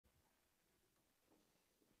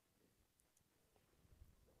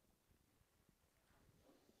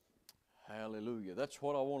Hallelujah. That's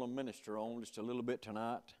what I want to minister on just a little bit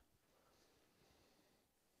tonight.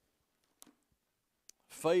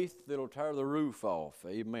 Faith that'll tear the roof off.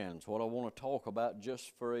 Amen. That's what I want to talk about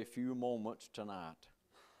just for a few moments tonight.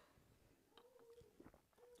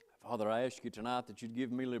 Father, I ask you tonight that you'd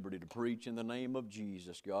give me liberty to preach in the name of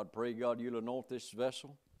Jesus. God, pray God you'll anoint this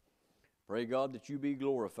vessel. Pray God that you be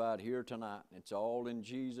glorified here tonight. It's all in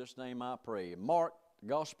Jesus' name I pray. Mark,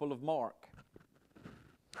 Gospel of Mark,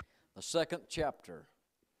 the second chapter.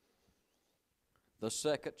 The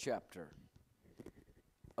second chapter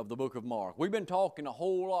of the book of Mark. We've been talking a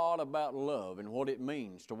whole lot about love and what it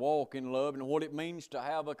means to walk in love and what it means to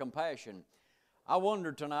have a compassion. I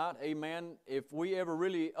wonder tonight, amen, if we ever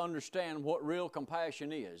really understand what real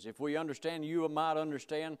compassion is. If we understand, you might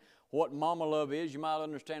understand what mama love is, you might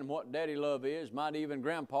understand what daddy love is, might even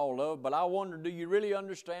grandpa love, but I wonder, do you really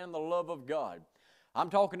understand the love of God? I'm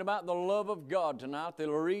talking about the love of God tonight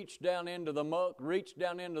that'll reach down into the muck, reach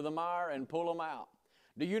down into the mire and pull them out.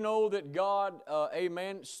 Do you know that God,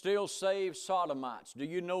 amen, still saves sodomites? Do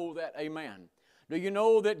you know that, amen? Do you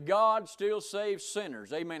know that God still saves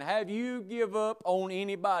sinners? Amen. Have you give up on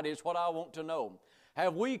anybody is what I want to know.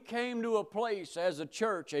 Have we came to a place as a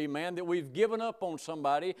church, amen, that we've given up on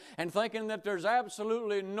somebody and thinking that there's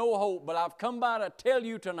absolutely no hope? But I've come by to tell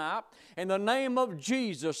you tonight, in the name of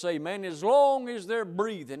Jesus, amen, as long as they're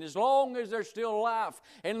breathing, as long as there's still life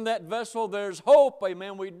in that vessel, there's hope,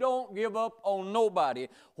 amen. We don't give up on nobody.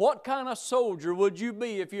 What kind of soldier would you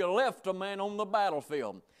be if you left a man on the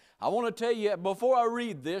battlefield? I want to tell you, before I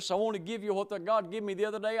read this, I want to give you what God gave me the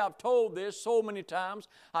other day. I've told this so many times.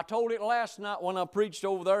 I told it last night when I preached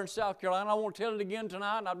over there in South Carolina. I want to tell it again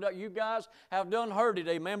tonight. You guys have done heard it,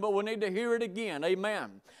 amen, but we need to hear it again,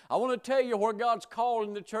 amen. I want to tell you where God's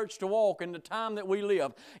calling the church to walk in the time that we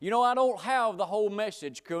live. You know, I don't have the whole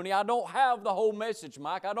message, Cooney. I don't have the whole message,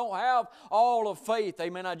 Mike. I don't have all of faith,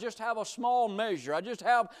 amen. I just have a small measure. I just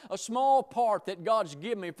have a small part that God's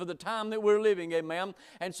given me for the time that we're living, amen.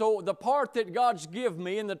 And so the part that God's given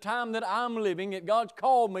me in the time that I'm living, that God's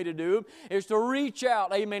called me to do, is to reach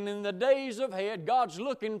out, amen. In the days ahead, God's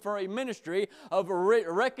looking for a ministry of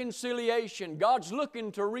reconciliation. God's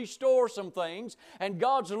looking to restore some things, and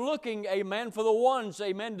God's looking, amen, for the ones,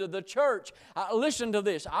 amen, to the church. Listen to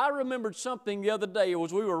this. I remembered something the other day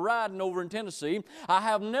as we were riding over in Tennessee. I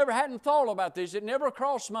hadn't thought about this. It never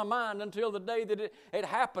crossed my mind until the day that it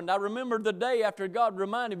happened. I remembered the day after God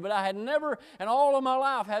reminded me, but I had never, in all of my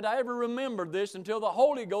life, had I ever remembered this until the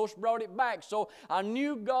Holy Ghost brought it back. So I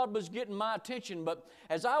knew God was getting my attention. But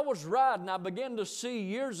as I was riding, I began to see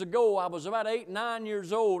years ago, I was about 8, 9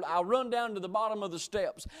 years old, I run down to the bottom of the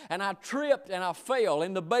steps, and I tripped and I fell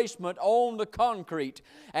in the basement on the concrete.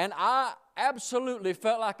 And I absolutely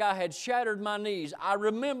felt like I had shattered my knees. I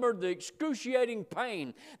remembered the excruciating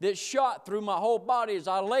pain that shot through my whole body as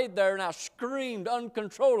I laid there and I screamed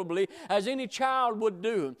uncontrollably as any child would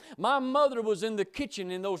do. My mother was in the kitchen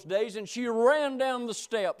in those days, and she ran down the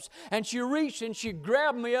steps and she reached and she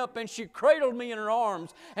grabbed me up and she cradled me in her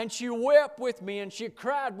arms and she wept with me and she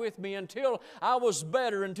cried with me until I was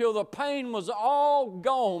better, until the pain was all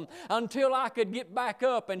gone, until I could get back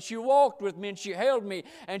up. And she walked with me and she held me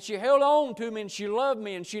and she held on to me and she loved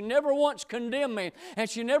me, and she never once condemned me, and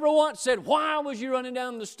she never once said, "Why was you running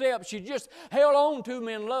down the steps?" She just held on to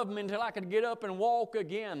me and loved me until I could get up and walk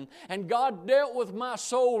again. And God dealt with my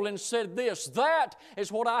soul and said this: that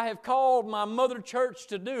is what I have called my mother church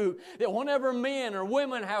to do, that whenever men or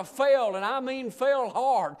women have failed, and I mean failed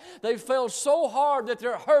hard, they failed so hard that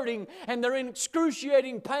they're hurting and they're in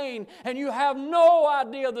excruciating pain, and you have no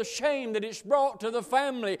idea the shame that it's brought to the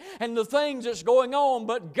family and the things that's going on.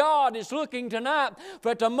 But God is looking tonight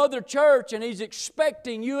at the mother church, and He's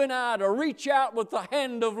expecting you and I to reach out with the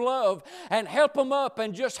hand of love and help them up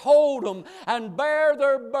and just hold them and bear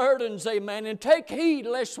their burdens, amen, and take heed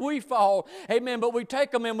lest we fall, amen. But we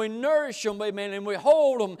take them and we nourish them, amen, and we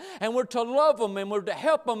hold them, and we're to love them, and we're to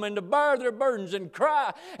help them and to bear their burdens and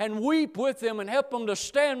cry and weep with them and help them to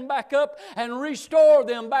stand back up and restore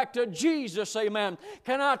them back to Jesus, amen.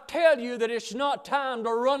 Can I tell you that it's not time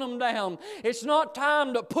to run them down? It's not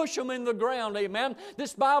time to push them in the ground, amen.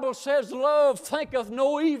 This Bible says love thinketh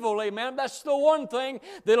no evil, amen. That's the one thing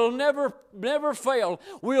that'll never fail.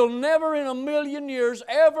 We'll never in a million years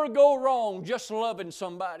ever go wrong just loving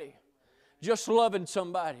somebody. Just loving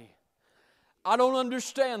somebody. I don't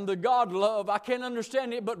understand the God love. I can't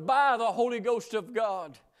understand it, but by the Holy Ghost of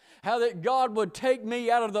God. how that God would take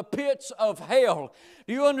me out of the pits of hell.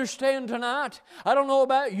 Do you understand tonight? I don't know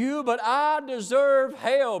about you, but I deserve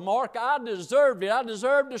hell, Mark. I deserved it. I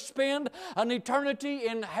deserved to spend an eternity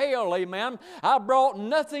in hell, amen. I brought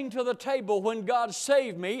nothing to the table when God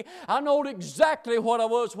saved me. I know exactly what I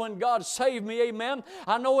was when God saved me, amen.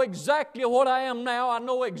 I know exactly what I am now. I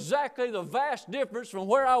know exactly the vast difference from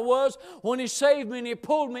where I was when He saved me and He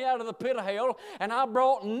pulled me out of the pit of hell. And I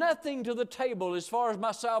brought nothing to the table as far as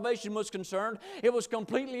my salvation was concerned. It was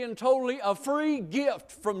completely and totally a free gift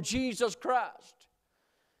from Jesus Christ.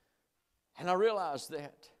 And I realized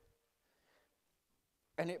that.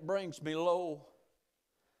 And it brings me low.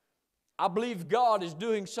 I believe God is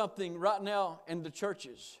doing something right now in the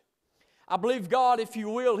churches. I believe God, if you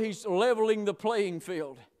will, He's leveling the playing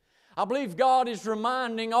field. I believe God is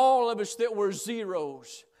reminding all of us that we're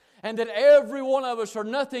zeros, and that every one of us are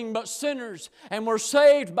nothing but sinners, and we're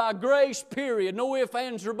saved by grace, period. No ifs,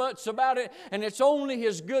 ands, or buts about it. And it's only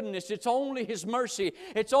His goodness. It's only His mercy.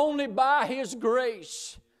 It's only by His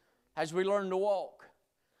grace as we learn to walk.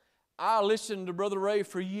 I listened to Brother Ray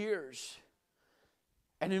for years,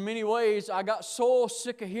 and in many ways I got so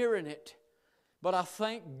sick of hearing it. But I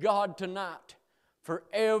thank God tonight for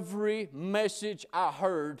every message I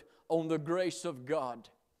heard on the grace of God.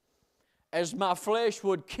 As my flesh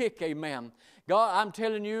would kick, amen. God, I'm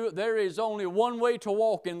telling you, there is only one way to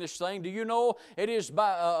walk in this thing. Do you know it is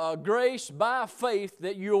by grace, by faith,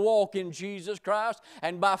 that you walk in Jesus Christ,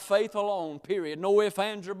 and by faith alone, period. No ifs,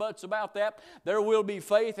 ands, or buts about that. There will be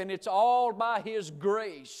faith, and it's all by His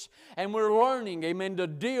grace. And we're learning, amen, to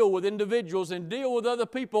deal with individuals and deal with other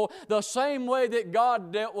people the same way that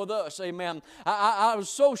God dealt with us, amen. I was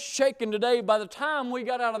so shaken today. By the time we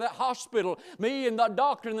got out of that hospital, me and the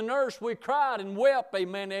doctor and the nurse, we cried and wept,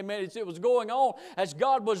 amen, amen, as it was going on, as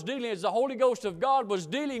God was dealing, as the Holy Ghost of God was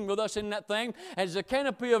dealing with us in that thing, as the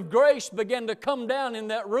canopy of grace began to come down in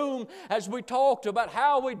that room, as we talked about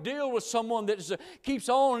how we deal with someone that keeps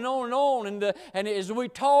on and on and on, and as we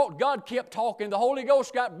talked, God kept talking. The Holy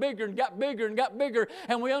Ghost got bigger and got bigger and got bigger,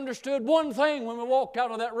 and we understood one thing when we walked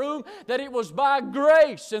out of that room, that it was by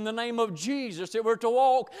grace in the name of Jesus that we're to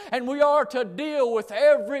walk, and we are to deal with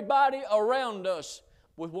everybody around us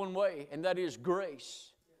with one way, and that is grace.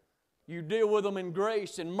 You deal with them in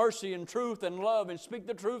grace and mercy and truth and love, and speak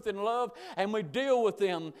the truth in love, and we deal with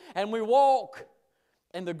them, and we walk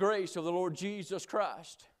in the grace of the Lord Jesus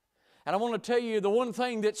Christ. And I want to tell you, the one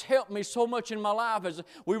thing that's helped me so much in my life is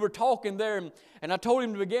we were talking there, and I told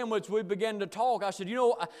him to begin with, we began to talk. I said, you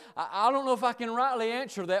know, I don't know if I can rightly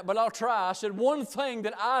answer that, but I'll try. I said, one thing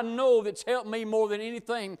that I know that's helped me more than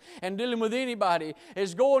anything in dealing with anybody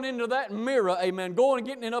is going into that mirror, amen, going and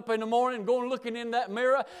getting it up in the morning, going looking in that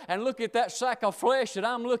mirror and look at that sack of flesh that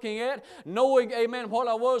I'm looking at, knowing, amen, what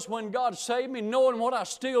I was when God saved me, knowing what I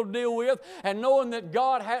still deal with, and knowing that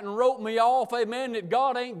God hadn't wrote me off, amen, that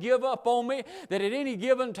God ain't give up on me, that at any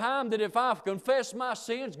given time, that if I confess my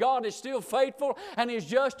sins, God is still faithful and is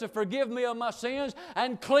just to forgive me of my sins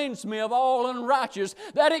and cleanse me of all unrighteousness.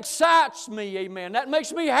 That excites me, amen. That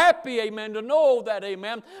makes me happy, amen, to know that,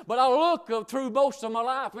 amen. But I look through most of my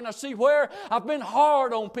life and I see where I've been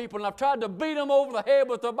hard on people, and I've tried to beat them over the head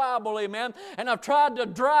with the Bible, amen, and I've tried to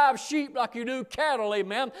drive sheep like you do cattle,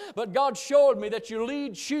 amen. But God showed me that you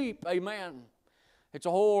lead sheep, amen. It's a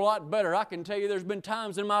whole lot better. I can tell you there's been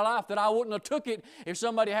times in my life that I wouldn't have took it if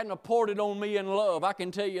somebody hadn't have poured it on me in love. I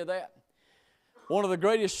can tell you that. One of the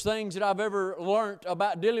greatest things that I've ever learned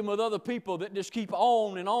about dealing with other people that just keep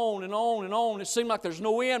on and on and on and on. It seems like there's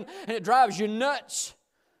no end, and it drives you nuts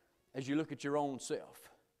as you look at your own self.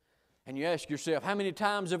 And you ask yourself, how many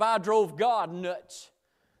times have I drove God nuts?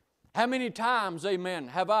 How many times, amen,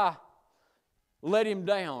 have I let Him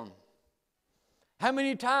down? How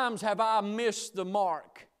many times have I missed the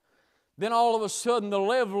mark? Then all of a sudden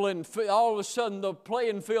all of a sudden the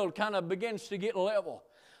playing field kind of begins to get level.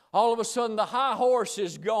 All of a sudden the high horse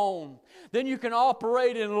is gone. Then you can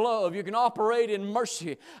operate in love. You can operate in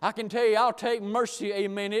mercy. I can tell you, I'll take mercy,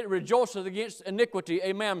 amen. It rejoices against iniquity,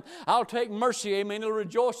 amen. I'll take mercy, amen. It'll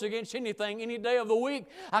rejoice against anything, any day of the week.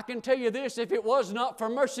 I can tell you this, if it was not for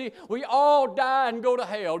mercy, we all die and go to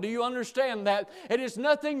hell. Do you understand that? It is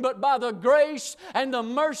nothing but by the grace and the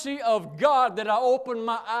mercy of God that I open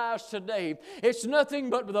my eyes today. It's nothing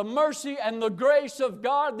but the mercy and the grace of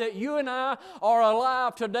God that you and I are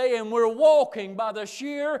alive today. today, and we're walking by the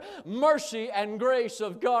sheer mercy and grace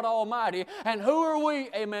of God Almighty. And who are we,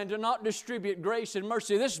 amen, to not distribute grace and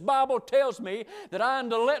mercy? This Bible tells me that I am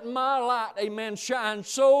to let my light, amen, shine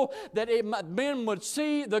so that men would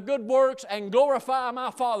see the good works and glorify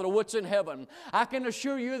my Father which in heaven. I can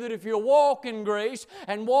assure you that if you walk in grace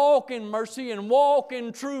and walk in mercy and walk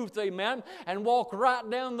in truth, amen, and walk right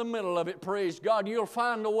down the middle of it, praise God, you'll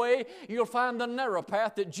find a way, you'll find the narrow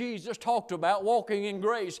path that Jesus talked about, walking in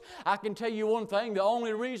grace. I can tell you one thing, the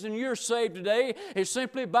only reason you're saved today is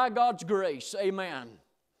simply by God's grace, amen.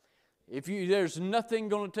 There's nothing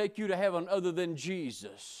going to take you to heaven other than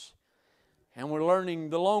Jesus. And we're learning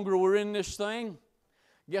the longer we're in this thing,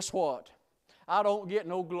 guess what? I don't get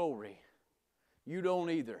no glory. You don't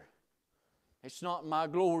either. It's not my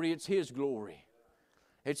glory, it's His glory.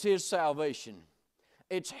 It's His salvation.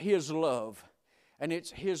 It's His love. And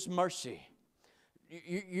it's His mercy.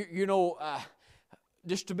 You know,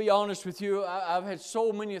 just to be honest with you, I've had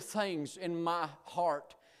so many things in my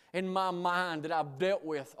heart, in my mind that I've dealt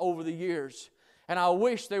with over the years. And I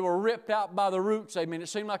wish they were ripped out by the roots. Amen. It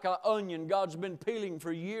seemed like an onion God's been peeling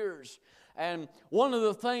for years. And one of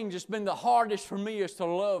the things that's been the hardest for me is to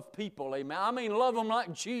love people, amen. I mean, love them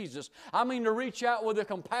like Jesus. I mean, to reach out with a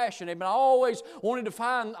compassion, amen. I always wanted to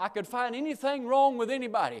I could find anything wrong with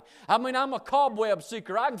anybody. I mean, I'm a cobweb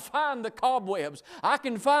seeker. I can find the cobwebs. I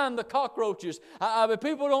can find the cockroaches. If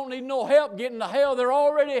people don't need no help getting to hell, they're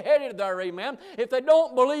already headed there, amen. If they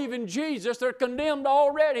don't believe in Jesus, they're condemned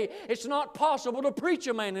already. It's not possible to preach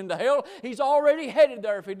a man into hell. He's already headed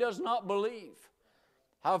there if he does not believe.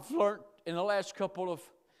 I've learned in the last couple of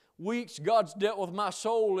weeks, God's dealt with my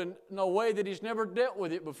soul in a way that He's never dealt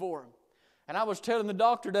with it before. And I was telling the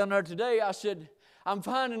doctor down there today, I said, I'm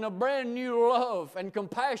finding a brand new love and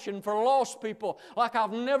compassion for lost people like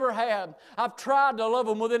I've never had. I've tried to love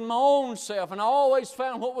them within my own self, and I always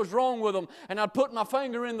found what was wrong with them. And I'd put my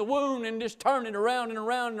finger in the wound and just turn it around and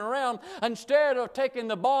around and around, instead of taking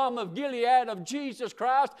the balm of Gilead of Jesus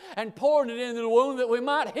Christ and pouring it into the wound that we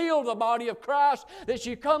might heal the body of Christ, that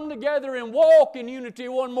you come together and walk in unity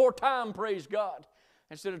one more time, praise God.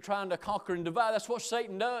 Instead of trying to conquer and divide. That's what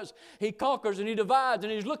Satan does. He conquers and he divides,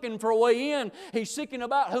 and he's looking for a way in. He's seeking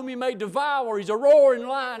about whom he may devour. He's a roaring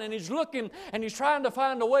lion, and he's looking and he's trying to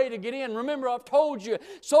find a way to get in. Remember, I've told you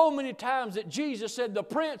so many times that Jesus said, the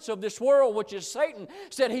prince of this world, which is Satan,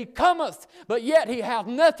 said, he cometh, but yet he hath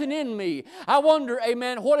nothing in me. I wonder,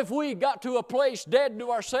 amen, what if we got to a place dead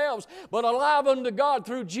to ourselves, but alive unto God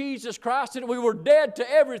through Jesus Christ, that we were dead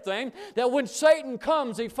to everything, that when Satan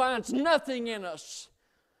comes, he finds nothing in us.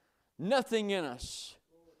 Nothing in us.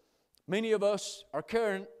 Many of us are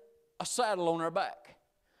carrying a saddle on our back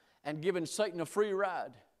and giving Satan a free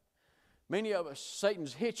ride. Many of us,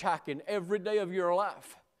 Satan's hitchhiking every day of your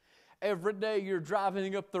life. Every day you're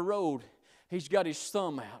driving up the road, he's got his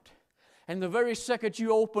thumb out. And the very second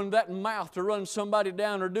you open that mouth to run somebody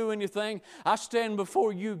down or do anything, I stand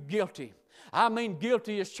before you guilty. I mean,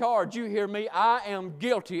 guilty as charged. You hear me? I am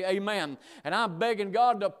guilty, amen. And I'm begging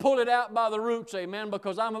God to pull it out by the roots, amen,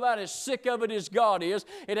 because I'm about as sick of it as God is.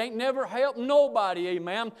 It ain't never helped nobody,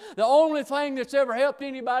 amen. The only thing that's ever helped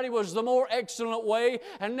anybody was the more excellent way,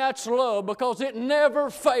 and that's love, because it never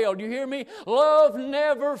failed. You hear me? Love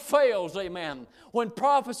never fails, amen. When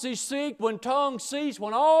prophecies cease, when tongues cease,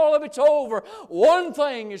 when all of it's over, one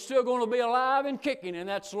thing is still going to be alive and kicking, and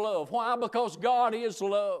that's love. Why? Because God is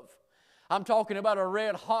love. I'm talking about a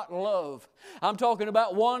red-hot love. I'm talking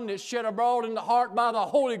about one that's shed abroad in the heart by the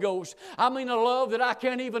Holy Ghost. I mean a love that I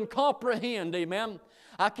can't even comprehend, amen.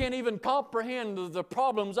 I can't even comprehend the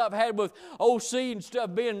problems I've had with OC and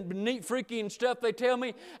stuff, being neat, freaky and stuff. They tell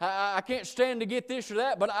me I can't stand to get this or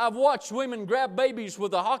that, but I've watched women grab babies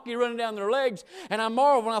with a hockey running down their legs, and I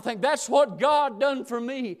marvel and I think, that's what God done for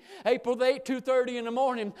me. April the 8th, 2:30 in the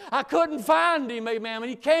morning, I couldn't find Him, amen, and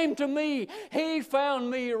He came to me. He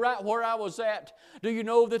found me right where I was at. Do you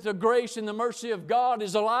know that the grace and the mercy of God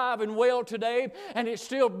is alive and well today, and it's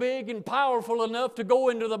still big and powerful enough to go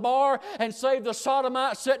into the bar and save the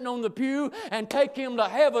sodomite sitting on the pew and take him to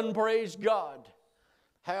heaven, praise God.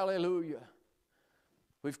 Hallelujah.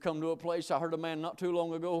 We've come to a place, I heard a man not too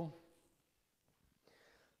long ago.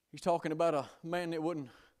 He's talking about a man that wasn't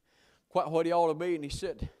quite what he ought to be, and he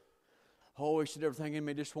said, everything in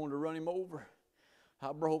me just wanted to run him over.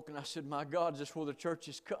 I broke, and I said, my God, is this where the church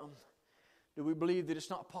has come? Do we believe that it's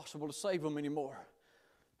not possible to save them anymore?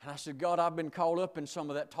 And I said, God, I've been caught up in some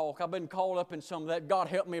of that talk. I've been caught up in some of that. God,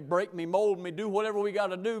 help me, break me, mold me, do whatever we got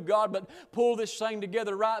to do, God, but pull this thing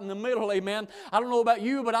together right in the middle, amen. I don't know about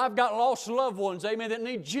you, but I've got lost loved ones, amen, that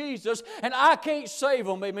need Jesus, and I can't save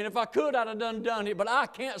them, amen. If I could, I'd have done it, but I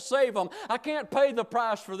can't save them. I can't pay the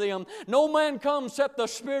price for them. No man comes except the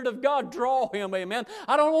Spirit of God draw him, amen.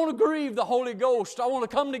 I don't want to grieve the Holy Ghost. I want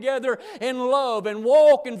to come together in love and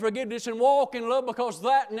walk in forgiveness and walk in love, because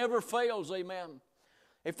that never fails, amen.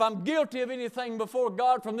 If I'm guilty of anything before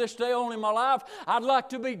God from this day on in my life, I'd like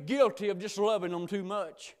to be guilty of just loving them too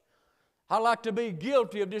much. I'd like to be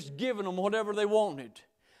guilty of just giving them whatever they wanted.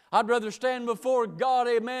 I'd rather stand before God,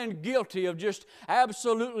 amen, guilty of just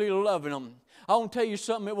absolutely loving them. I want to tell you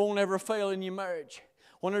something that won't ever fail in your marriage.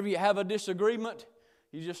 Whenever you have a disagreement,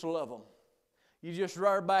 you just love them. You just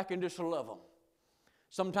rear back and just love them.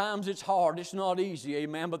 Sometimes it's hard. It's not easy,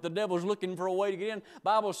 amen. But the devil's looking for a way to get in.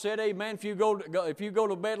 Bible said, amen, if you go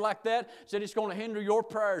to bed like that, said it's going to hinder your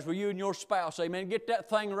prayers with you and your spouse, amen. Get that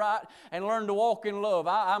thing right and learn to walk in love.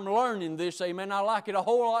 I'm learning this, amen. I like it a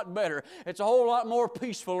whole lot better. It's a whole lot more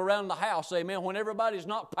peaceful around the house, amen, when everybody's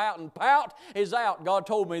not pouting. Pout is out, God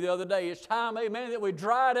told me the other day. It's time, amen, that we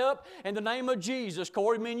dry it up in the name of Jesus,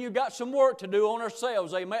 Corey. Man, you got some work to do on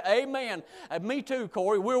ourselves, amen. Amen. Me too,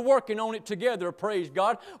 Corey. We're working on it together, praise God.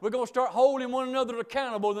 We're going to start holding one another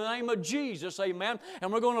accountable in the name of Jesus, amen.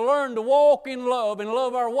 And we're going to learn to walk in love and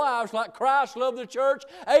love our wives like Christ loved the church.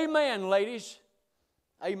 Amen, ladies.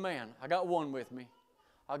 Amen. I got one with me.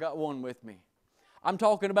 I got one with me. I'm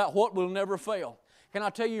talking about what will never fail. Can I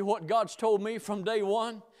tell you what God's told me from day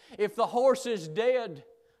one? If the horse is dead,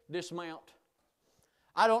 dismount.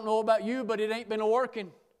 I don't know about you, but it ain't been a-working.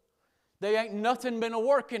 There ain't nothing been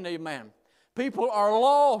a-working, amen. People are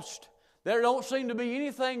lost. There don't seem to be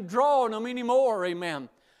anything drawing them anymore, amen.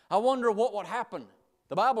 I wonder what would happen.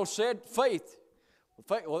 The Bible said faith.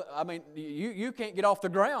 Well, I mean, you can't get off the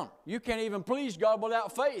ground. You can't even please God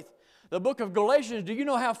without faith. The book of Galatians, do you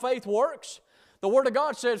know how faith works? The Word of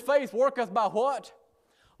God says faith worketh by what?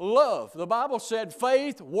 Love. The Bible said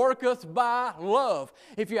faith worketh by love.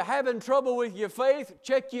 If you're having trouble with your faith,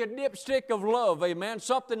 check your dipstick of love, amen.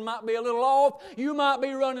 Something might be a little off. You might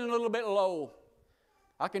be running a little bit low.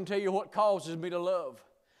 I can tell you what causes me to love.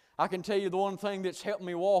 I can tell you the one thing that's helped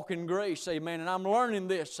me walk in grace, amen, and I'm learning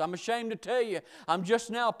this. I'm ashamed to tell you. I'm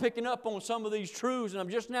just now picking up on some of these truths, and I'm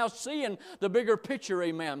just now seeing the bigger picture,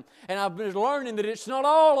 amen. And I've been learning that it's not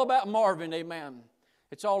all about Marvin, amen.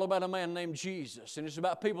 It's all about a man named Jesus, and it's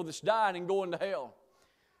about people that's dying and going to hell.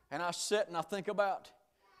 And I sit and I think about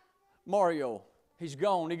Mario. He's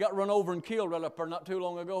gone. He got run over and killed right up there not too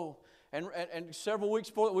long ago. And several weeks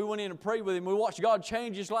before that, we went in and prayed with him. We watched God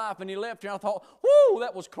change his life, and he left here. And I thought, whoo,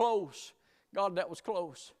 that was close. God, that was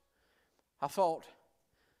close. I thought,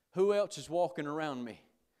 who else is walking around me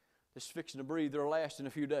that's fixing to breathe their last in a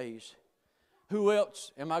few days? Who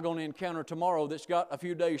else am I going to encounter tomorrow that's got a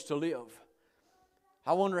few days to live?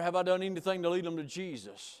 I wonder, have I done anything to lead them to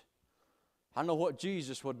Jesus? I know what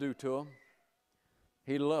Jesus would do to them.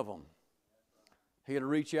 He'd love them. He'd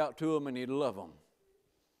reach out to them and he'd love them.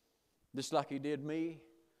 Just like he did me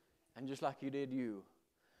and just like he did you.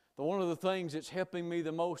 But one of the things that's helping me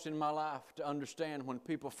the most in my life to understand when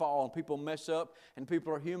people fall and people mess up, and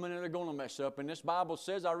people are human and they're going to mess up. And this Bible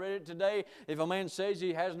says, I read it today, if a man says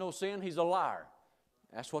he has no sin, he's a liar.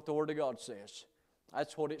 That's what the Word of God says.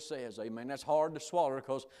 That's what it says, amen. That's hard to swallow,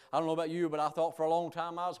 because I don't know about you, but I thought for a long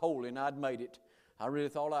time I was holy and I'd made it. I really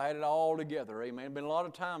thought I had it all together, amen. There have been a lot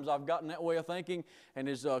of times I've gotten that way of thinking, and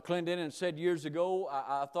as Clint Denton said years ago,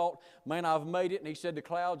 I thought, man, I've made it, and he said the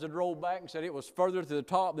clouds had rolled back and said it was further to the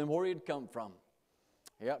top than where he had come from.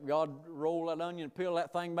 Yep, God rolled that onion, peel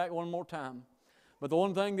that thing back one more time. But the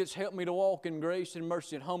one thing that's helped me to walk in grace and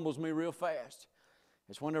mercy and humbles me real fast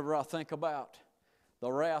is whenever I think about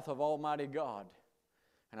the wrath of Almighty God,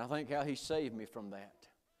 and I think how He saved me from that.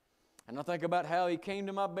 And I think about how He came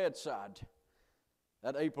to my bedside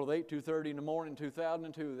that April 8, 2:30 in the morning,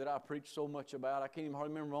 2002, that I preached so much about. I can't even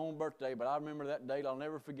hardly remember my own birthday, but I remember that date. I'll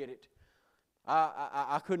never forget it.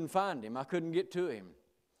 I couldn't find Him. I couldn't get to Him.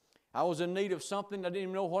 I was in need of something. I didn't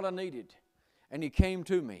even know what I needed. And He came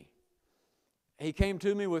to me. He came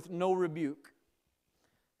to me with no rebuke.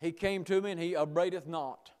 He came to me and He upbraideth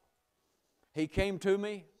not. He came to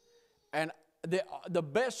me, and the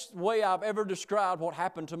best way I've ever described what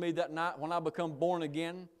happened to me that night when I become born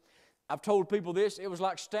again, I've told people this, it was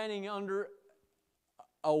like standing under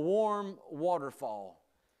a warm waterfall.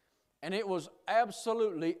 And it was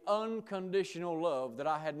absolutely unconditional love that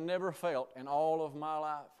I had never felt in all of my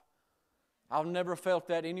life. I've never felt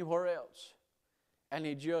that anywhere else. And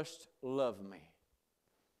He just loved me.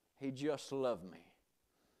 He just loved me.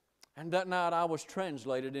 And that night I was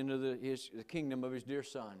translated into the kingdom of His dear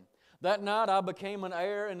Son. That night I became an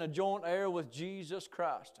heir and a joint heir with Jesus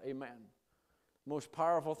Christ. Amen. Most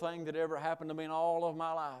powerful thing that ever happened to me in all of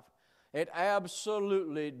my life. It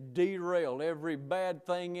absolutely derailed every bad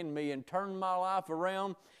thing in me and turned my life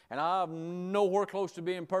around. And I'm nowhere close to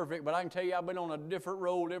being perfect, but I can tell you I've been on a different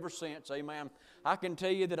road ever since. Amen. I can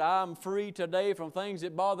tell you that I'm free today from things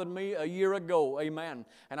that bothered me a year ago. Amen.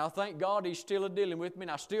 And I thank God He's still dealing with me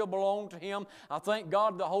and I still belong to Him. I thank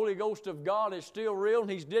God the Holy Ghost of God is still real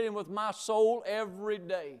and He's dealing with my soul every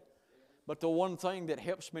day. But the one thing that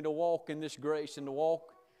helps me to walk in this grace and to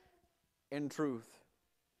walk in truth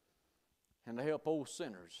and to help old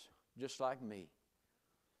sinners just like me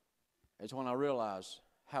is when I realize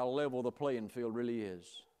how level the playing field really is.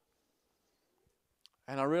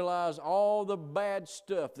 And I realize all the bad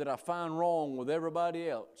stuff that I find wrong with everybody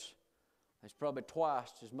else, there's probably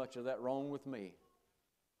twice as much of that wrong with me.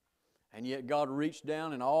 And yet God reached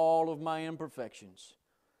down in all of my imperfections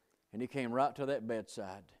and He came right to that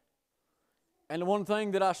bedside. And the one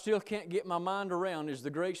thing that I still can't get my mind around is the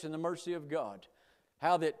grace and the mercy of God.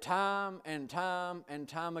 How that time and time and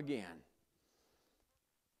time again,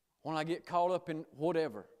 when I get caught up in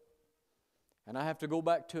whatever, and I have to go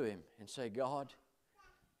back to Him and say, God,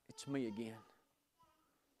 it's me again.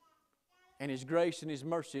 And His grace and His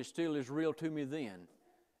mercy is still as real to me then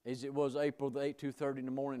as it was April the 8th, 2:30 in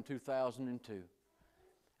the morning, 2002.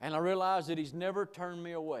 And I realize that He's never turned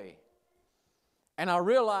me away. And I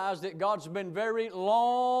realize that God's been very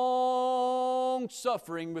long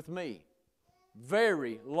suffering with me.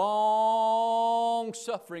 Very long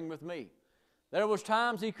suffering with me. There was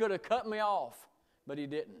times He could have cut me off, but He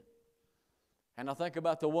didn't. And I think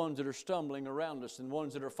about the ones that are stumbling around us and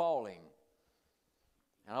ones that are falling.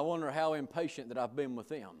 And I wonder how impatient that I've been with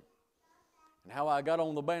them. And how I got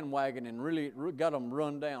on the bandwagon and really got them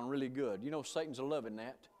run down really good. You know, Satan's loving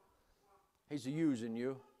that. He's using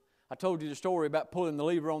you. I told you the story about pulling the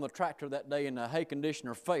lever on the tractor that day and the hay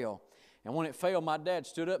conditioner fell. And when it fell, my dad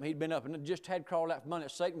stood up and he'd been up and just had crawled out from under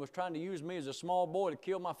it. Satan was trying to use me as a small boy to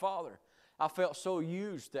kill my father. I felt so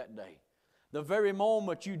used that day. The very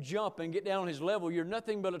moment you jump and get down on his level, you're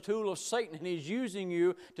nothing but a tool of Satan, and he's using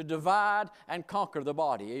you to divide and conquer the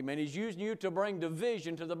body. Amen. He's using you to bring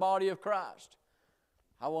division to the body of Christ.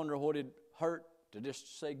 I wonder what it'd hurt to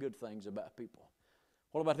just say good things about people.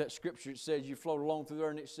 What about that scripture that says you float along through there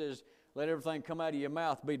and it says, let everything come out of your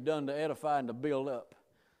mouth be done to edify and to build up.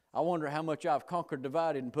 I wonder how much I've conquered,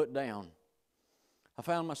 divided, and put down. I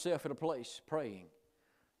found myself at a place praying.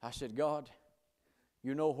 I said, God,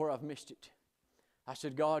 you know where I've missed it. I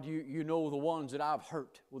said, God, you know the ones that I've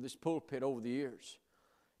hurt with this pulpit over the years.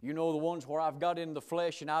 You know the ones where I've got in the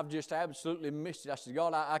flesh and I've just absolutely missed it. I said,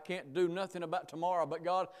 God, I can't do nothing about tomorrow, but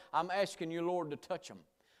God, I'm asking you, Lord, to touch them.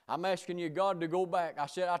 I'm asking you, God, to go back.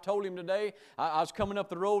 I told Him today, I was coming up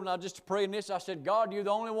the road and I was just praying this. I said, God, you're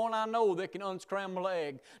the only one I know that can unscramble an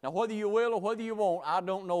egg. Now, whether you will or whether you won't, I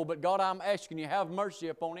don't know. But God, I'm asking you, have mercy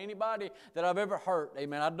upon anybody that I've ever hurt.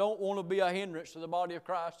 Amen. I don't want to be a hindrance to the body of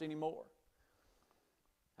Christ anymore.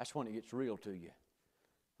 That's when it gets real to you.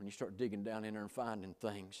 When you start digging down in there and finding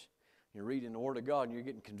things. You're reading the Word of God and you're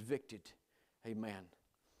getting convicted. Amen.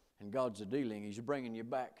 And God's dealing. He's bringing you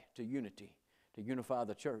back to unity, to unify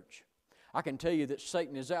the church. I can tell you that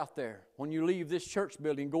Satan is out there. When you leave this church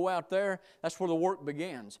building, go out there, that's where the work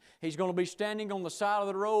begins. He's going to be standing on the side of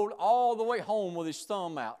the road all the way home with his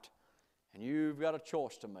thumb out. And you've got a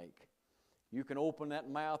choice to make. You can open that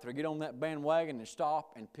mouth or get on that bandwagon and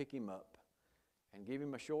stop and pick him up and give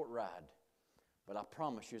him a short ride. But I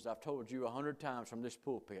promise you, as I've told you 100 times from this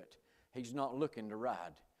pulpit, he's not looking to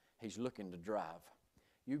ride. He's looking to drive.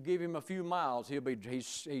 You give him a few miles,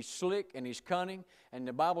 he's slick and he's cunning, and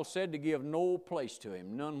the Bible said to give no place to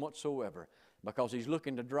him, none whatsoever, because he's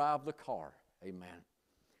looking to drive the car. Amen.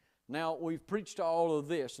 Now, we've preached all of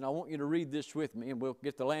this, and I want you to read this with me, and we'll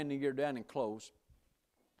get the landing gear down and close.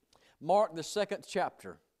 Mark, the 2nd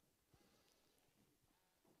chapter.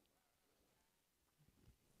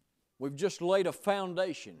 We've just laid a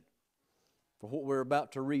foundation for what we're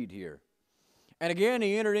about to read here. And again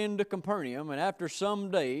he entered into Capernaum, and after some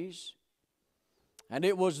days, and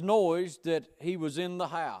it was noised that he was in the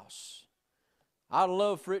house. I'd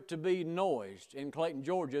love for it to be noised in Clayton,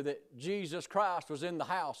 Georgia, that Jesus Christ was in the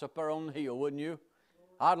house up there on the hill, wouldn't you?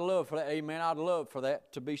 I'd love for that, amen, I'd love for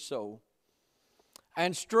that to be so.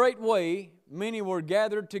 And straightway many were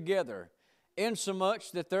gathered together,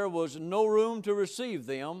 insomuch that there was no room to receive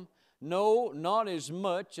them, no, not as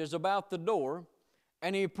much as about the door.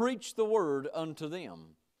 And he preached the word unto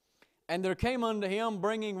them. And there came unto him,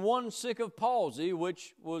 bringing one sick of palsy,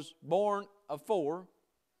 which was born of 4,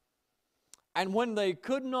 And when they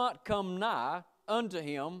could not come nigh unto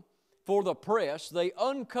him for the press, they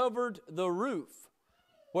uncovered the roof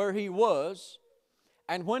where he was,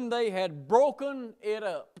 and when they had broken it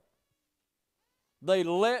up, they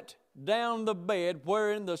let down the bed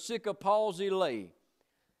wherein the sick of palsy lay.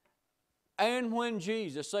 And when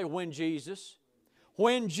Jesus, say when Jesus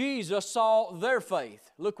saw their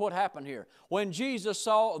faith, look what happened here. When Jesus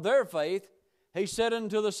saw their faith, he said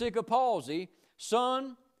unto the sick of palsy,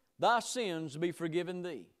 Son, thy sins be forgiven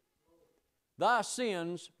thee. Thy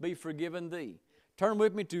sins be forgiven thee. Turn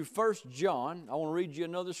with me to 1 John. I want to read you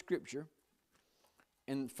another scripture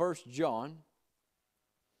in 1 John.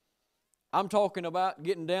 I'm talking about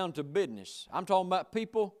getting down to business. I'm talking about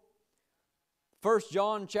people. 1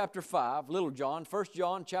 John chapter 5, little John, 1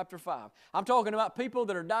 John chapter 5. I'm talking about people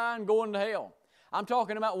that are dying, going to hell. I'm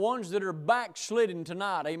talking about ones that are backslidden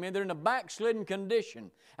tonight, amen. They're in a backslidden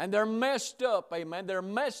condition, and they're messed up, amen. They're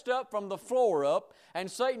messed up from the floor up,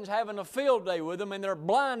 and Satan's having a field day with them, and they're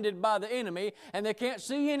blinded by the enemy, and they can't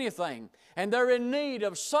see anything. And they're in need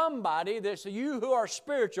of somebody, that's you who are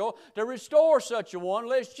spiritual, to restore such a one,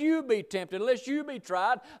 lest you be tempted, lest you be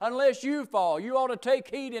tried, unless you fall. You ought to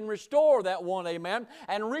take heed and restore that one, amen,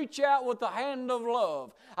 and reach out with the hand of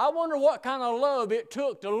love. I wonder what kind of love it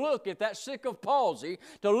took to look at that sick of palsy,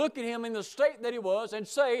 to look at him in the state that he was and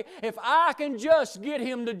say, if I can just get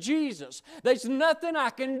him to Jesus, there's nothing I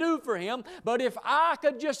can do for him, but if I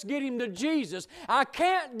could just get him to Jesus. I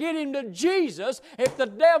can't get him to Jesus if the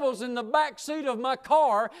devil's in the back seat of my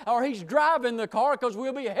car or he's driving the car, because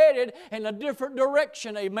we'll be headed in a different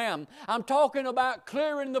direction, amen. I'm talking about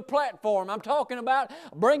clearing the platform. I'm talking about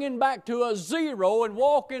bringing back to a zero and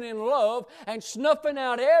walking in love and snuffing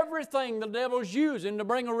out everything the devil's using to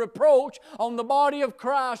bring a reproach on the body of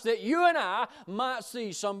Christ, that you and I might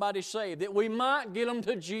see somebody saved, that we might get them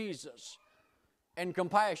to Jesus. And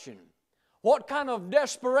compassion. What kind of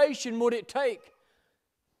desperation would it take?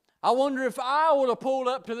 I wonder if I would have pulled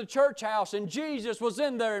up to the church house and Jesus was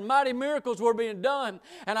in there and mighty miracles were being done,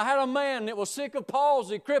 and I had a man that was sick of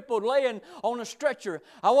palsy, crippled, laying on a stretcher.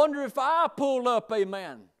 I wonder if I pulled up,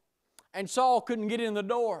 amen, and Saul couldn't get in the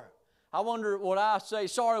door. I wonder, would I say,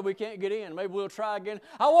 sorry, we can't get in. Maybe we'll try again.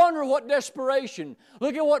 I wonder what desperation.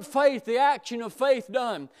 Look at what faith, the action of faith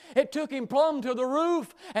done. It took him plumb to the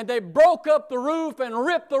roof, and they broke up the roof and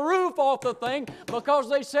ripped the roof off the thing, because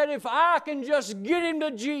they said, if I can just get him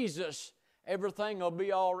to Jesus, everything will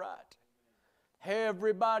be all right.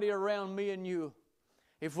 Everybody around me and you,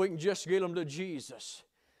 if we can just get them to Jesus.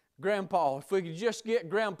 Grandpa, if we could just get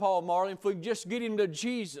Grandpa Marlin, if we could just get him to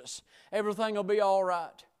Jesus, everything will be all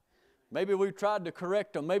right. Maybe we've tried to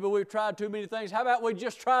correct them. Maybe we've tried too many things. How about we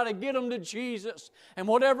just try to get them to Jesus? And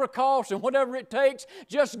whatever it costs and whatever it takes,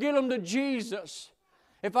 just get them to Jesus.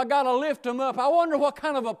 If I got to lift them up, I wonder what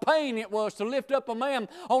kind of a pain it was to lift up a man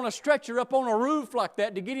on a stretcher up on a roof like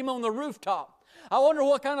that, to get him on the rooftop. I wonder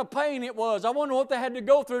what kind of pain it was. I wonder what they had to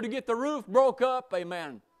go through to get the roof broke up,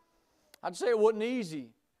 amen. I'd say it wasn't easy.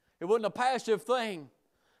 It wasn't a passive thing.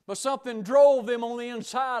 But something drove them on the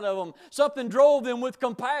inside of them. Something drove them with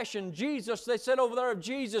compassion. Jesus, they said over there of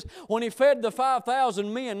Jesus, when he fed the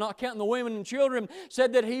 5,000 men, not counting the women and children,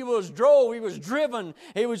 said that he was driven,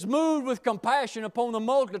 he was moved with compassion upon the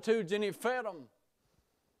multitudes, and he fed them.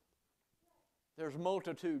 There's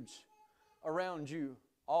multitudes around you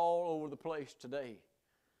all over the place today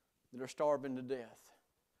that are starving to death.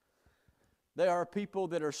 There are people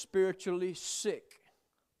that are spiritually sick.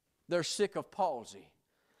 They're sick of palsy.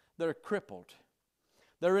 They're crippled.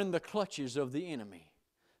 They're in the clutches of the enemy.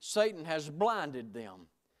 Satan has blinded them.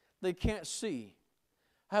 They can't see.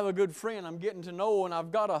 I have a good friend I'm getting to know, and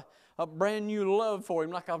I've got a brand new love for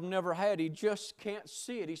him like I've never had. He just can't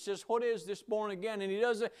see it. He says, what is this born again? And he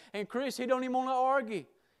does it. And Chris, he don't even want to argue.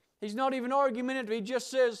 He's not even argumentative. He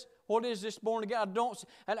just says, what is this born again? I don't.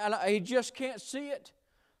 And he just can't see it.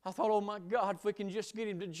 I thought, oh my God, if we can just get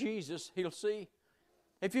him to Jesus, he'll see.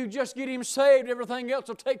 If you just get him saved, everything else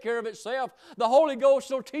will take care of itself. The Holy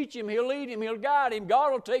Ghost will teach him. He'll lead him. He'll guide him.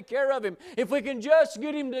 God will take care of him. If we can just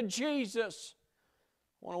get him to Jesus.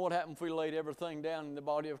 I wonder what happened if we laid everything down in the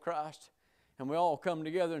body of Christ and we all come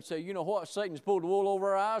together and say, you know what, Satan's pulled the wool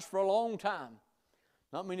over our eyes for a long time.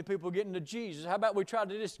 Not many people getting to Jesus. How about we try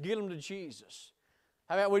to just get them to Jesus?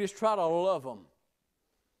 How about we just try to love them?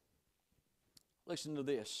 Listen to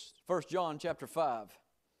this. 1 John chapter 5.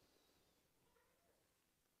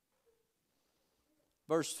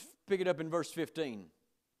 Pick it up in verse 15.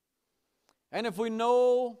 And if we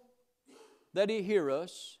know that He hear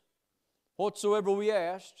us, whatsoever we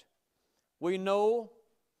asked, we know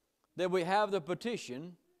that we have the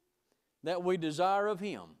petition that we desire of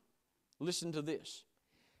Him. Listen to this.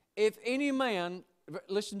 If any man,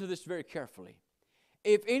 listen to this very carefully,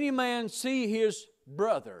 if any man see his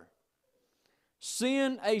brother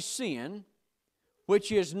sin a sin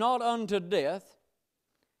which is not unto death,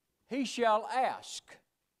 he shall ask,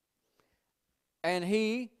 and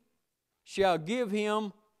he shall give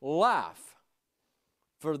him life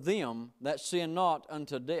for them that sin not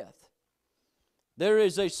unto death. There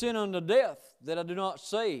is a sin unto death, that I do not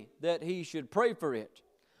say that he should pray for it.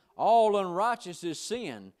 All unrighteousness is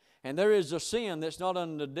sin, and there is a sin that's not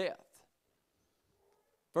unto death.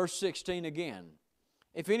 Verse 16 again.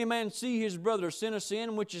 If any man see his brother sin a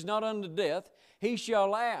sin which is not unto death, he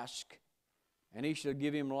shall ask, and he shall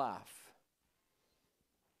give him life.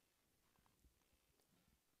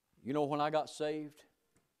 You know, when I got saved,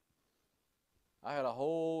 I had a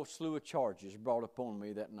whole slew of charges brought upon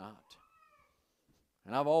me that night.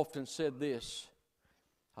 And I've often said this,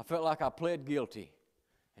 I felt like I pled guilty,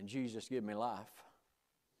 and Jesus gave me life.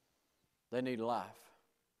 They need life,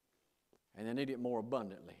 and they need it more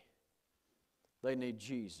abundantly. They need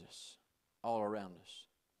Jesus all around us.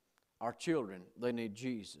 Our children, they need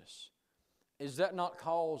Jesus. Is that not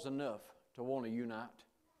cause enough to want to unite?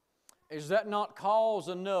 Is that not cause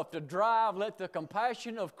enough to drive, let the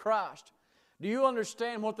compassion of Christ? Do you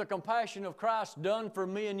understand what the compassion of Christ done for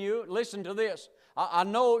me and you? Listen to this. I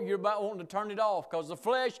know you're about wanting to turn it off because the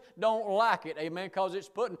flesh don't like it, amen, because it's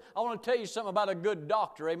putting... I want to tell you something about a good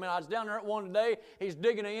doctor, amen. I was down there at one today, he's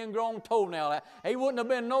digging an ingrown toenail out. He wouldn't have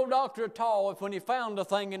been no doctor at all if when he found the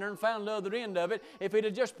thing in there and found the other end of it, if he'd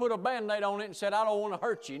have just put a Band-Aid on it and said, I don't want to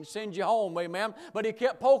hurt you and send you home, amen. But he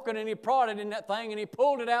kept poking and he prodded in that thing and he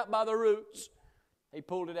pulled it out by the roots. He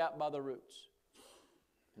pulled it out by the roots.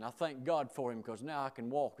 And I thank God for him because now I can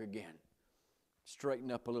walk again.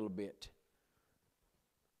 Straighten up a little bit.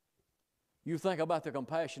 You think about the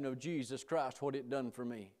compassion of Jesus Christ, what it done for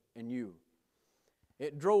me and you.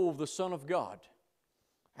 It drove the Son of God.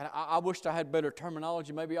 And I wished I had better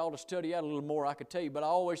terminology. Maybe I ought to study out a little more, I could tell you. But I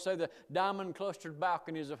always say the diamond-clustered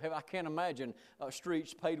balconies of heaven. I can't imagine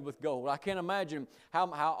streets paved with gold. I can't imagine how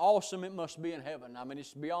awesome it must be in heaven. I mean,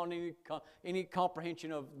 it's beyond any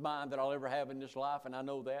comprehension of mine that I'll ever have in this life, and I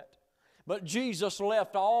know that. But Jesus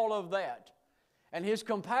left all of that. And His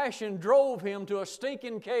compassion drove Him to a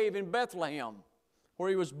stinking cave in Bethlehem where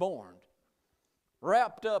He was born,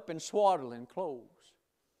 wrapped up in swaddling clothes.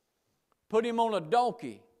 Put Him on a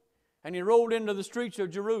donkey, and He rode into the streets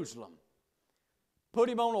of Jerusalem. Put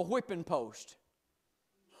Him on a whipping post,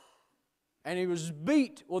 and He was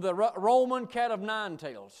beat with a Roman cat of nine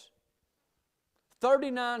tails.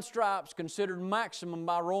 39 stripes considered maximum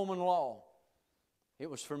by Roman law. It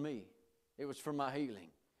was for me. It was for my healing.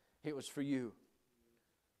 It was for you.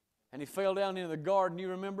 And He fell down into the garden,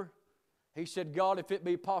 you remember? He said, God, if it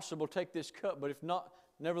be possible, take this cup, but if not,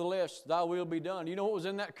 nevertheless, Thy will be done. You know what was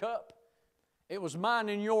in that cup? It was mine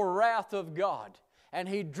and your wrath of God. And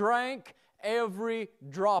He drank every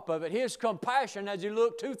drop of it. His compassion, as He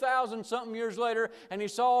looked 2,000-something years later, and He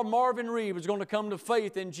saw Marvin Reid was going to come to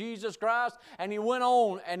faith in Jesus Christ, and he went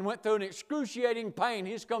on and went through an excruciating pain.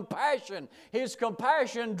 His compassion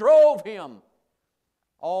drove him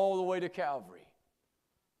all the way to Calvary.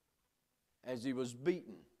 As He was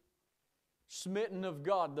beaten, smitten of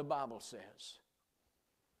God, the Bible says.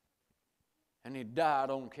 And He died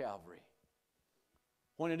on Calvary.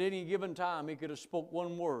 When at any given time He could have spoke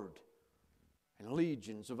one word, and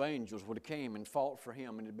legions of angels would have came and fought for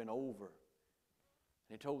Him, and it had been over. And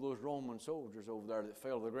He told those Roman soldiers over there that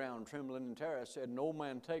fell to the ground trembling in terror, said, no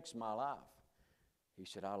man takes my life. He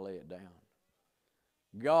said, I lay it down.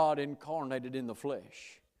 God incarnated in the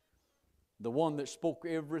flesh, the one that spoke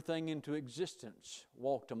everything into existence,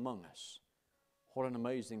 walked among us. What an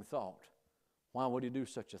amazing thought. Why would He do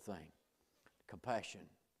such a thing? Compassion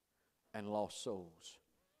and lost souls.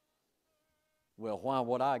 Well, why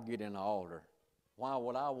would I get in the altar? Why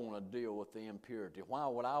would I want to deal with the impurity? Why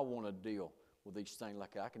would I want to deal with these things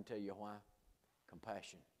like that? I can tell you why.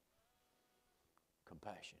 Compassion.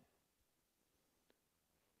 Compassion.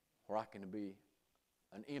 Where I can be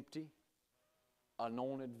an empty,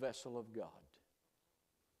 anointed vessel of God.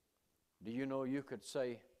 Do you know you could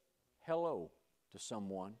say hello to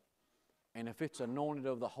someone, and if it's anointed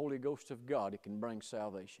of the Holy Ghost of God, it can bring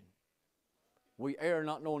salvation. We err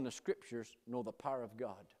not knowing the Scriptures, nor the power of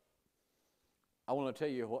God. I want to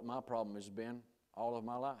tell you what my problem has been all of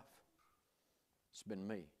my life. It's been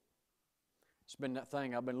me. It's been that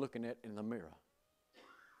thing I've been looking at in the mirror.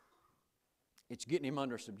 It's getting him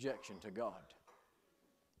under subjection to God.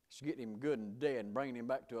 It's getting him good and dead and bringing him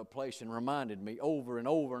back to a place and reminded me over and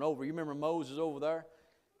over and over. You remember Moses over there?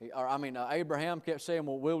 Abraham kept saying,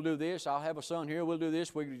 well, we'll do this. I'll have a son here. We'll do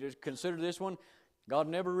this. We just consider this one. God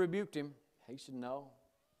never rebuked him. He said, no.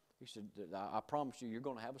 He said, I promise you, you're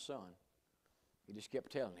going to have a son. He just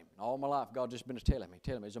kept telling him. All my life, God just been telling me,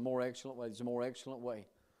 there's a more excellent way, there's a more excellent way.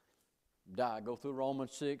 Die, go through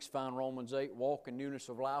Romans 6, find Romans 8, walk in newness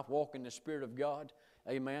of life, walk in the Spirit of God.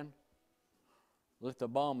 Amen. Let the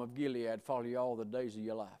balm of Gilead follow you all the days of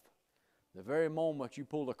your life. The very moment you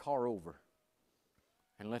pull the car over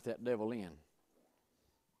and let that devil in,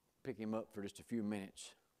 pick him up for just a few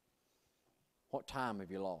minutes. What time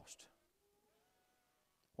have you lost?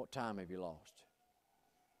 What time have you lost?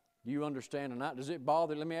 Do you understand tonight? Does it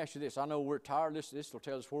bother? Let me ask you this. I know we're tired. This will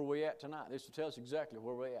tell us where we're at tonight. This will tell us exactly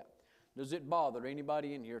where we're at. Does it bother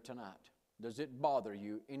anybody in here tonight? Does it bother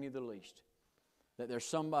you any the least that there's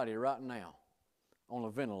somebody right now on a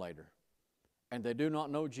ventilator and they do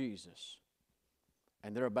not know Jesus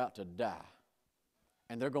and they're about to die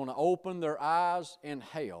and they're going to open their eyes in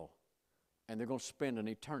hell and they're going to spend an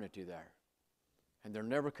eternity there and they're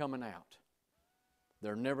never coming out?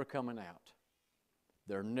 They're never coming out.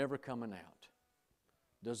 They're never coming out.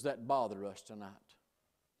 Does that bother us tonight?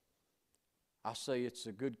 I say it's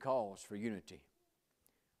a good cause for unity.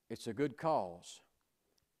 It's a good cause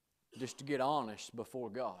just to get honest before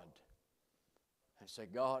God and say,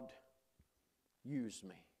 God, use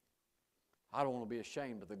me. I don't want to be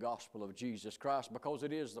ashamed of the gospel of Jesus Christ because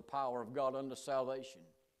it is the power of God unto salvation.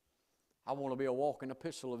 I want to be a walking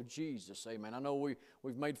epistle of Jesus, amen. I know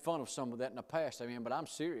we've made fun of some of that in the past, amen, but I'm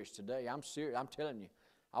serious today. I'm serious. I'm telling you,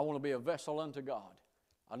 I want to be a vessel unto God,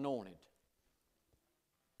 anointed.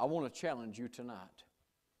 I want to challenge you tonight.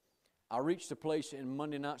 I reached a place in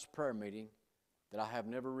Monday night's prayer meeting that I have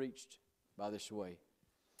never reached by this way.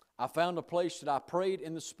 I found a place that I prayed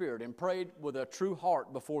in the Spirit and prayed with a true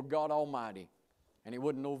heart before God Almighty. And it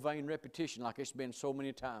wasn't no vain repetition like it's been so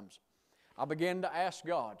many times. I began to ask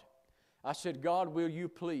God. I said, God, will you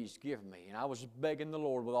please give me? And I was begging the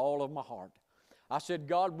Lord with all of my heart. I said,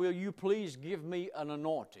 God, will you please give me an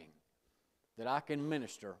anointing that I can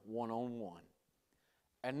minister one-on-one?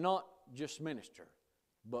 And not just minister,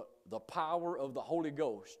 but the power of the Holy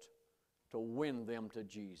Ghost to win them to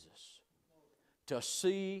Jesus. To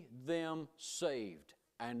see them saved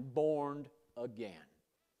and born again.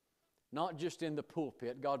 Not just in the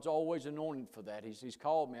pulpit. God's always anointed for that. He's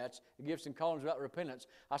called me. That's the gifts and callings about repentance.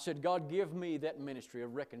 I said, God, give me that ministry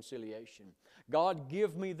of reconciliation. God,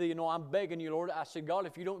 give me the, I'm begging you, Lord. I said, God,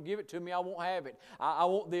 if you don't give it to me, I won't have it. I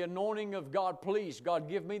want the anointing of God. Please, God,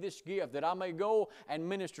 give me this gift that I may go and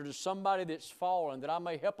minister to somebody that's fallen, that I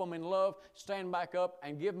may help them in love, stand back up,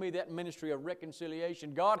 and give me that ministry of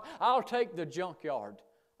reconciliation. God, I'll take the junkyard.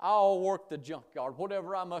 I'll work the junkyard.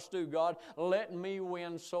 Whatever I must do, God, let me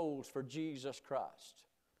win souls for Jesus Christ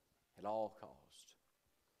at all cost.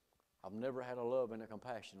 I've never had a love and a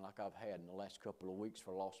compassion like I've had in the last couple of weeks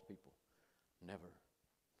for lost people.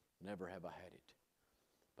 Never have I had it.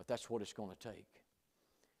 But that's what it's going to take.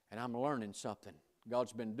 And I'm learning something.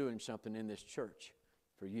 God's been doing something in this church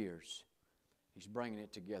for years. He's bringing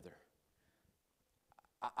it together.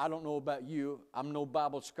 I don't know about you. I'm no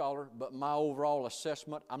Bible scholar, but my overall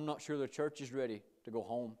assessment, I'm not sure the church is ready to go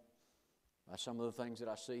home by some of the things that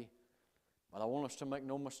I see. But I want us to make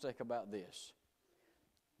no mistake about this.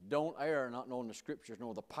 Don't err not knowing the Scriptures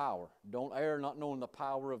nor the power. Don't err not knowing the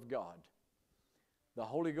power of God. The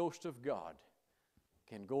Holy Ghost of God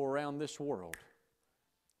can go around this world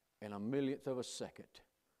in a millionth of a second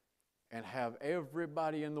and have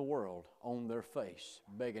everybody in the world on their face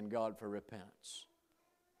begging God for repentance.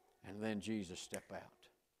 And then Jesus step out.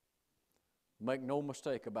 Make no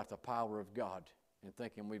mistake about the power of God and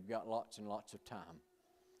thinking we've got lots and lots of time,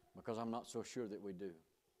 because I'm not so sure that we do.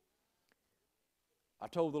 I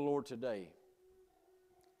told the Lord today,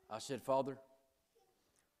 I said, Father,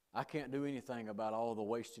 I can't do anything about all the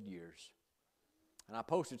wasted years. And I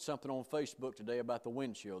posted something on Facebook today about the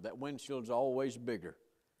windshield. That windshield's always bigger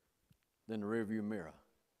than the rearview mirror.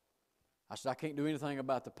 I said, I can't do anything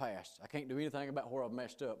about the past. I can't do anything about where I've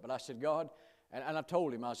messed up. But I said, God, and I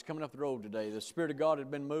told him, I was coming up the road today. The Spirit of God had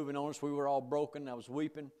been moving on us. We were all broken. I was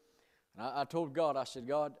weeping. And I told God, I said,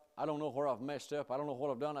 God, I don't know where I've messed up. I don't know what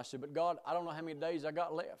I've done. I said, but God, I don't know how many days I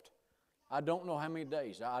got left. I don't know how many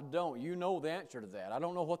days. I don't. You know the answer to that. I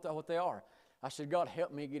don't know what they are. I said, God,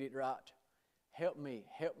 help me get it right. Help me,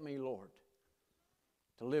 Lord,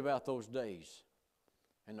 to live out those days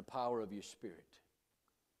in the power of your Spirit.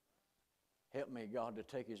 Help me, God, to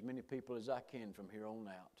take as many people as I can from here on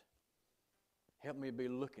out. Help me be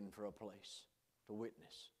looking for a place to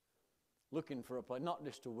witness. Looking for a place, not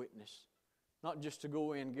just to witness, not just to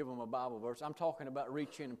go in and give them a Bible verse. I'm talking about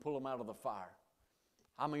reach in and pull them out of the fire.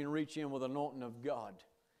 I mean reach in with the anointing of God.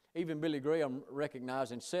 Even Billy Graham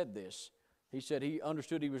recognized and said this, He said he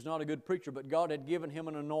understood he was not a good preacher, but God had given him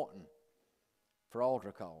an anointing for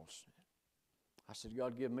altar calls. I said,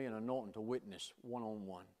 God, give me an anointing to witness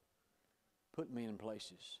one-on-one. Put me in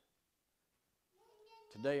places.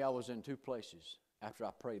 Today I was in 2 places after I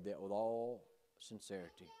prayed that with all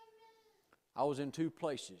sincerity. I was in 2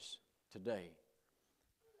 places today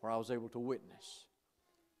where I was able to witness.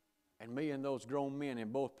 And me and those grown men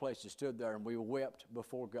in both places stood there and we wept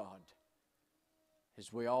before God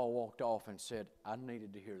as we all walked off and said, I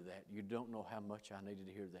needed to hear that. You don't know how much I needed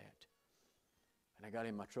to hear that. And I got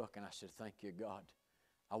in my truck and I said, thank you, God.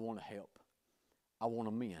 I want to help. I want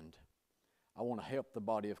to mend. I want to help the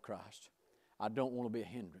body of Christ. I don't want to be a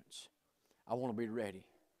hindrance. I want to be ready.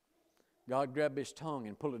 God, grab his tongue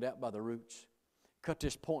and pull it out by the roots. Cut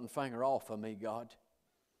this pointing finger off of me, God.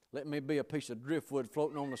 Let me be a piece of driftwood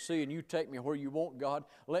floating on the sea, and you take me where you want, God.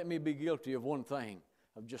 Let me be guilty of one thing,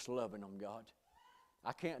 of just loving them, God.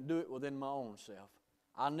 I can't do it within my own self.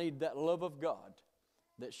 I need that love of God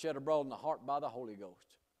that's shed abroad in the heart by the Holy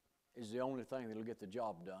Ghost is the only thing that'll get the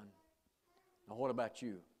job done. Now, what about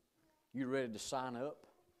you? You ready to sign up?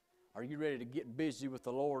 Are you ready to get busy with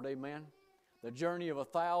the Lord? Amen. The journey of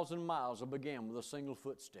 1,000 miles will begin with a single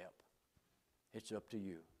footstep. It's up to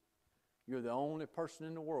you. You're the only person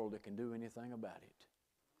in the world that can do anything about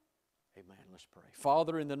it. Amen. Let's pray.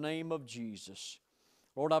 Father, in the name of Jesus,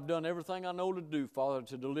 Lord, I've done everything I know to do, Father,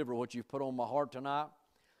 to deliver what you've put on my heart tonight.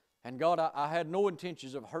 And God, I had no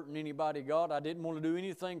intentions of hurting anybody, God. I didn't want to do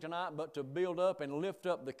anything tonight but to build up and lift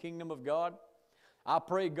up the kingdom of God. I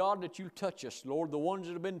pray, God, that you touch us, Lord, the ones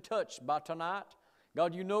that have been touched by tonight.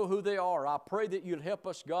 God, you know who they are. I pray that you'd help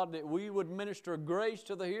us, God, that we would minister grace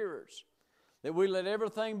to the hearers, that we let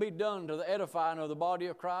everything be done to the edifying of the body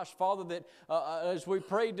of Christ. Father, that as we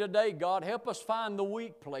pray today, God, help us find the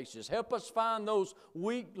weak places. Help us find those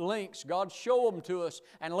weak links. God, show them to us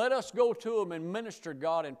and let us go to them and minister,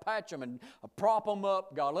 God, and patch them and prop them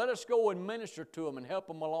up, God. Let us go and minister to them and help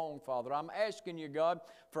them along, Father. I'm asking you, God,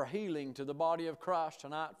 for healing to the body of Christ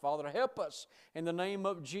tonight, Father. Help us in the name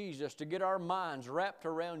of Jesus to get our minds wrapped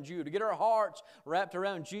around you, to get our hearts wrapped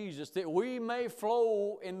around Jesus, that we may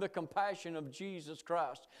flow in the compassion of Jesus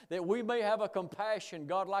Christ, that we may have a compassion,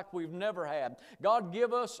 God, like we've never had. God,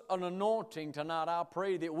 give us an anointing tonight, I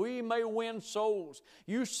pray, that we may win souls.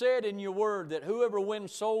 You said in your word that whoever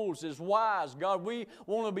wins souls is wise. God, we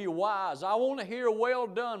want to be wise. I want to hear, well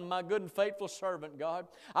done, my good and faithful servant, God.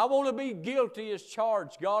 I want to be guilty as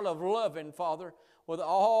charged, God, of loving, Father, with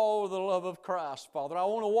all the love of Christ, Father. I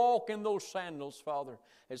want to walk in those sandals, Father,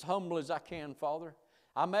 as humble as I can, Father.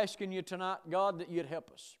 I'm asking you tonight, God, that you'd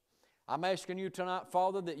help us. I'm asking you tonight,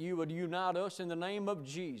 Father, that you would unite us in the name of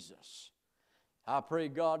Jesus. I pray,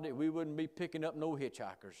 God, that we wouldn't be picking up no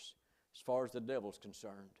hitchhikers as far as the devil's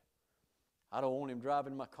concerned. I don't want him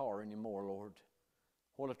driving my car anymore, Lord.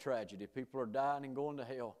 What a tragedy. People are dying and going to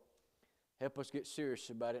hell. Help us get serious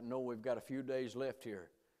about it and know we've got a few days left here.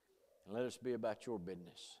 And let us be about your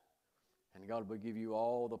business. And God, we give you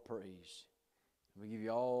all the praise. We give you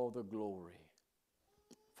all the glory.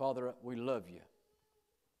 Father, we love you.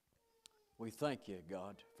 We thank you,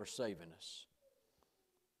 God, for saving us.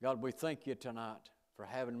 God, we thank you tonight for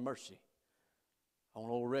having mercy on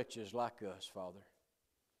old wretches like us, Father.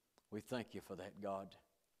 We thank you for that, God.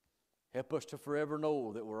 Help us to forever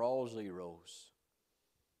know that we're all zeros.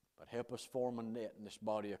 But help us form a net in this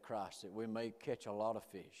body of Christ that we may catch a lot of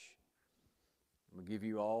fish. We give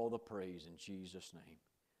you all the praise in Jesus' name.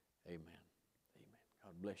 Amen. Amen.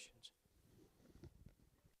 God bless you.